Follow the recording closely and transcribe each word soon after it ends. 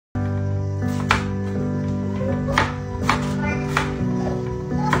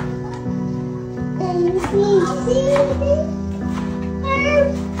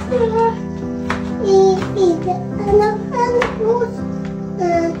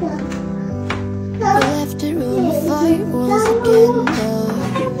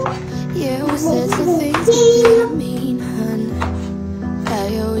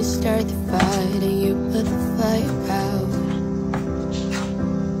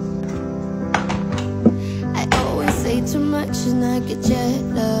way too much and I get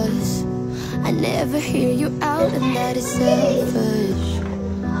jealous. I never hear you out and that is selfish.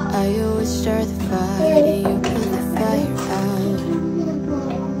 I always start the fire and you put the fire out.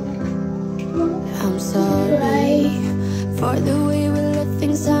 I'm sorry for the way we let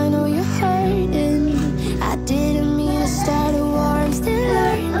things, I know you're hurting. I didn't mean to start a war, I'm still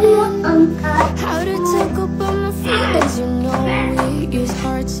learning how to talk about my feelings. You know it is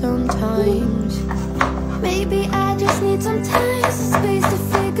hard sometimes. Maybe I just need some time, some space to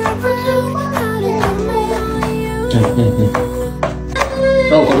figure out how to get my own you.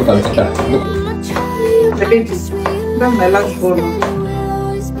 Oh, look at that. Look. The baby, that's my last born.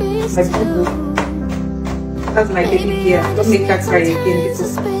 My baby. That's my baby here. Don't make her cry again.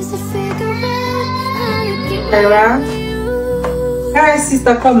 Kyra. Kyra,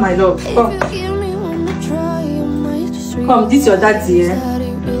 sister, come, my love. Come. Come, this is your daddy, eh?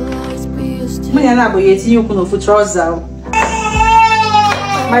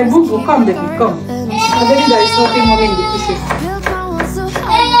 My boo boo, come, baby, come. My baby that is helping mommy in the kitchen.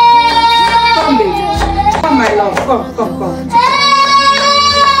 Come, baby. Come, my love. Come, come, come.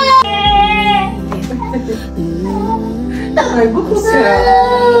 My boo boo,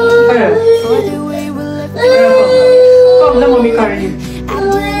 come, let mommy carry you.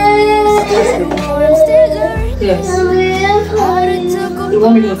 Yes. You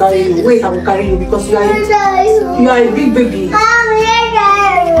want me to carry you? Wait, I will carry you because you are a big baby. You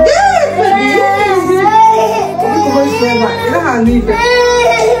know how I need it.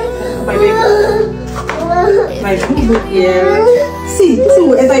 My baby. My boo here. See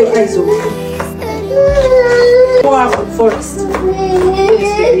wherever your eyes open. What happened first?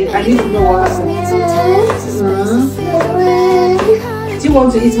 Yes, baby. I need to know what happened. Do you want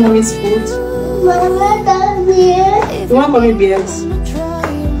to eat mommy's food? You want mommy beers?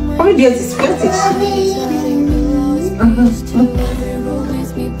 Mommy beers is fetish.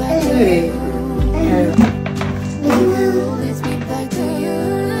 Hey.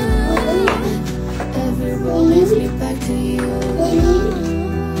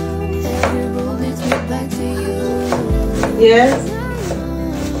 Yes.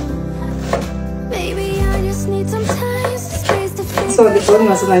 So the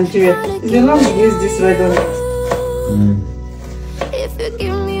problem is Nigeria. It's been long to use this red on it. If you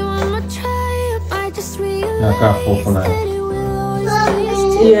give me one more try, I just realize I can't fall for now.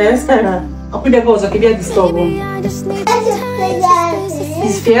 Yes, Kyra. I'll put the balls, I'll give you a disturb one. It's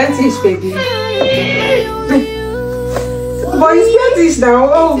fetish, baby. But it's fetish now.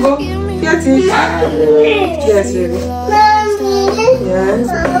 Oh, go. Fetish. Yes, baby. Yes.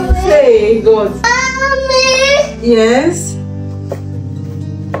 Hey, God. Yes.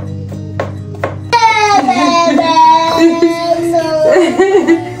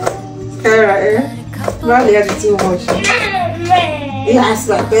 Kyra, eh? Now they are too much. Yes,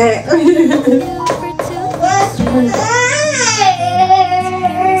 like that.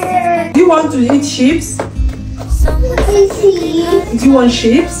 Do you want to eat chips? Do you want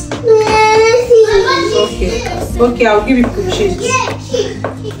chips? Okay. Okay, I'll give you chips.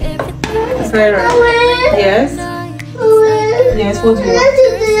 Kyra. Yes? Yes, what do you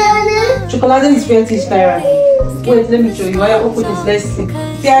want? Chocolate is fetish, Kyra. Wait, let me show you. I open this. Let's see.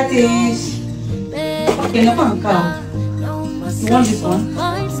 Fetish. Okay, no one count. You want this one?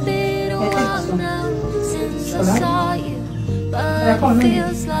 Yeah, take this one. Chocolate. Yeah, come on.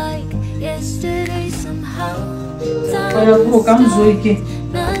 Oh, yeah, come Zoe.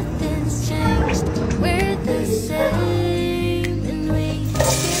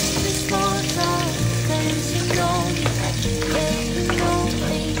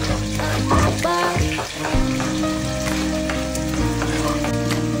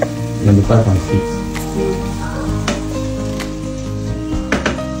 Number 5 and 6.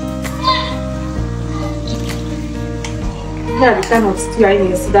 Yeah, the kind of stew I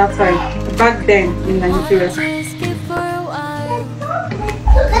used that time back then in Nigeria.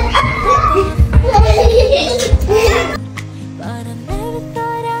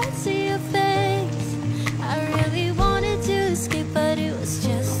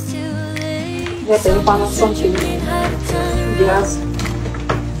 Yeah, they found something. Yes.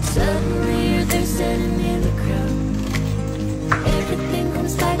 Suddenly you're there standing in the crowd. Everything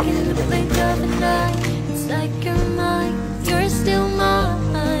comes back in the blink of an eye. It's like you're mine, you're still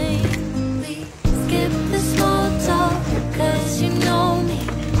mine. Please skip the small talk, cause you know me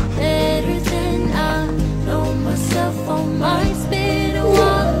better than I know myself. Oh, mine's been a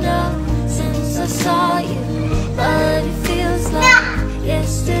while now since I saw you, but it feels like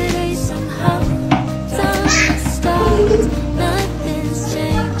yesterday somehow. Time stopped, nothing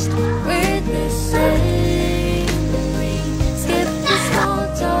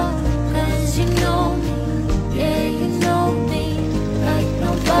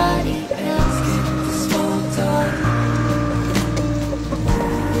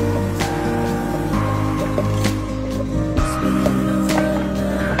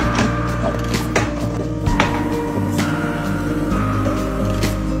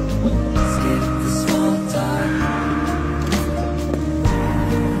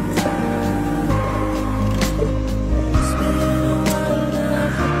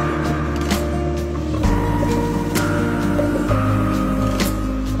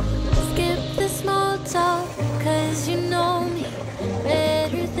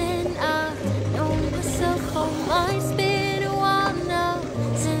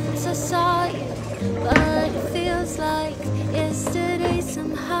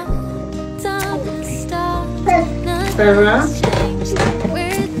Farah.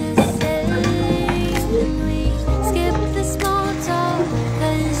 We're the same. We skip the small talk,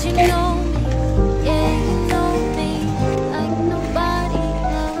 'cause you know me, yeah, you know me like nobody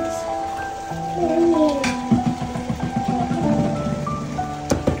else.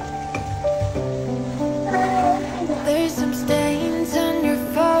 There's some stains on your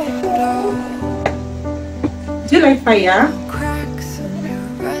photo, Do you like fire? cracks on your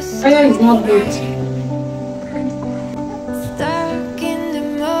rust. Fire is not good. Stuck in the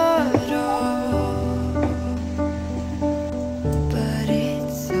mud, but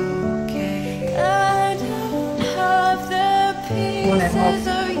it's okay. I don't have the pieces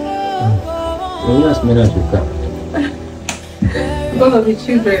of you. Ini asmena juga. Because of the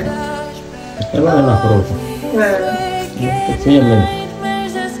children. Emang enak perut. Kecilnya men.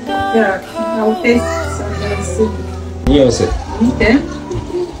 Yeah, I'll taste some medicine. Iya sih. Okay.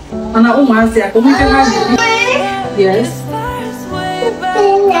 Ana uma se acompanha. Yes.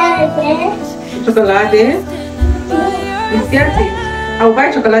 Chocolate. It's dirty. I'll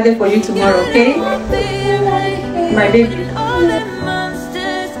buy chocolate for you tomorrow, okay? My baby.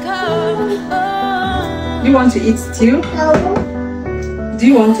 Do you want to eat stew? Do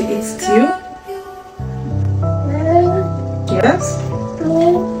you want to eat stew? Yes.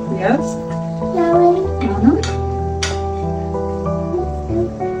 Yes.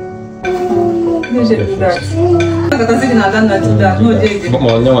 You should do that. No, Jay.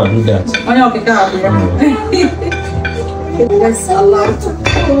 Maunya mah do that. Oh, no, okay, that's allowed to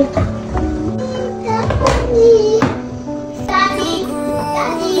cook.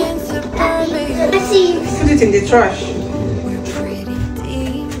 Put it in the trash.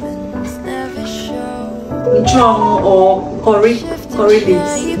 Chong or curry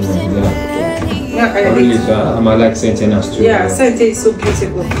leaves. Yeah, I Really, think. I'm like Saint Astro. Yeah, Sente is so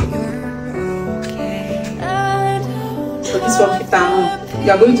beautiful. So this one,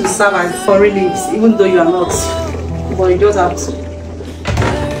 you are going to serve as curry leaves, even though you are not. But you just have to.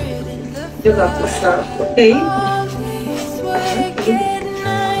 You just have to serve. Okay.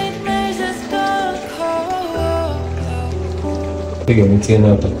 Tiga meeting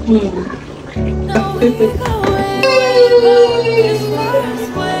up.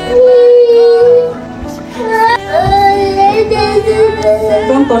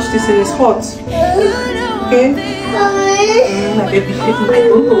 Don't touch this, it is hot. Okay? My baby, my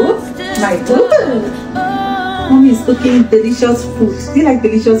boo. My boo. Mommy is cooking delicious food. Do you like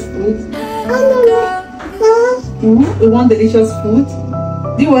delicious food? You want delicious food?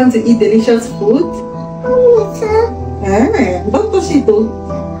 Do you want to eat delicious food? Don't touch it though.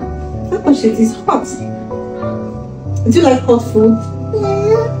 Don't touch it, it's hot. Do you like hot food?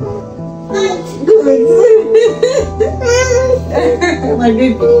 Good. My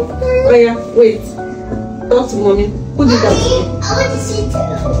baby. Oh yeah, wait. Talk to mommy. Who did that?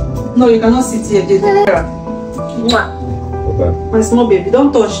 No, you cannot sit here, Jade. Okay. My small baby,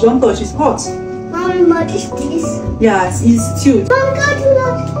 don't touch, it's hot. Mommy, what is this? Yes, it's stewed. Mom,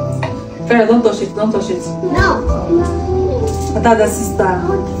 Farah, don't touch it. no. Dada sister.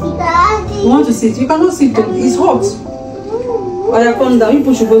 Daddy. You want to sit? You cannot sit. It's hot. Oh yeah, come down. You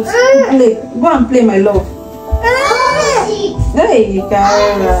push your boat. Play. Go and play, my love. Hey,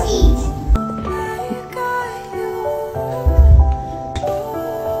 Farah.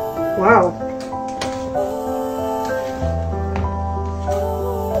 Wow.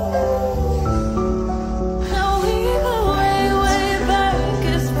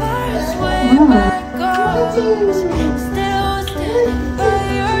 Stay